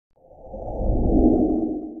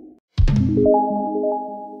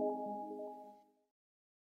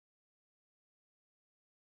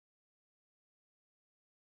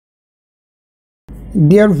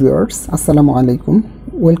Dear viewers, Assalamu alaikum.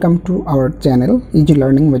 Welcome to our channel Easy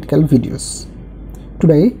Learning Medical Videos.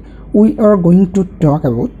 Today we are going to talk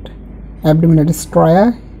about abdominal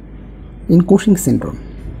striae in Cushing syndrome.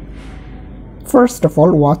 First of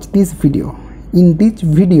all, watch this video. In this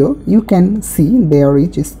video you can see there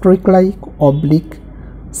is streak-like, oblique,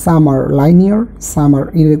 some are linear, some are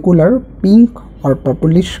irregular, pink or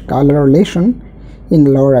purplish color lesion in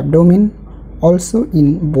lower abdomen, also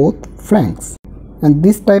in both flanks. And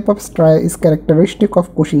this type of striae is characteristic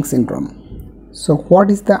of Cushing syndrome. So what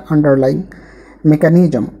is the underlying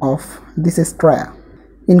mechanism of this striae?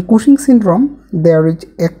 In Cushing syndrome, there is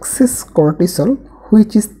excess cortisol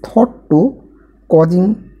which is thought to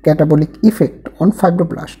causing catabolic effect on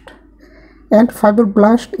fibroblast. And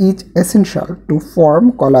fibroblast is essential to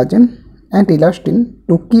form collagen and elastin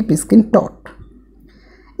to keep skin taut.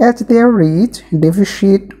 As there is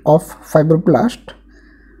deficit of fibroblast,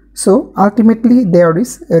 so ultimately there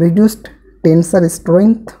is a reduced tensile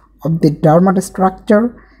strength of the dermal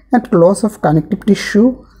structure and loss of connective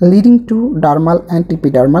tissue, leading to dermal and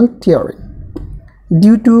epidermal tearing.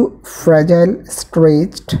 Due to fragile,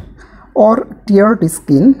 stretched or teared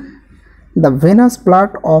skin, the venous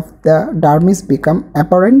blood of the dermis become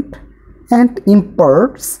apparent and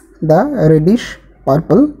imparts the reddish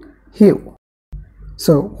purple hue.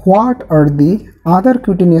 So what are the other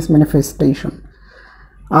cutaneous manifestations?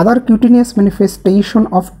 Other cutaneous manifestations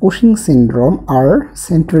of Cushing syndrome are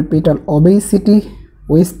centripetal obesity,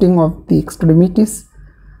 wasting of the extremities,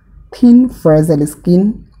 thin fragile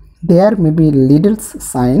skin. There may be Liddle's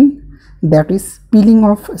sign, that is peeling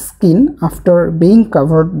of skin after being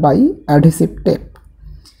covered by adhesive tape.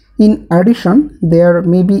 In addition, there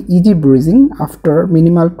may be easy bruising after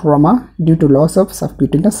minimal trauma due to loss of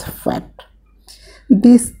subcutaneous fat.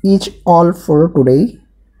 This is all for today.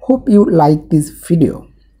 Hope you like this video.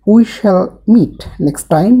 We shall meet next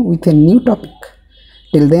time with a new topic.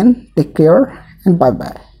 Till then, take care and bye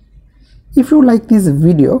bye. If you like this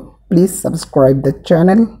video, please subscribe the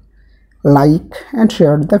channel, like and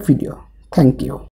share the video. Thank you.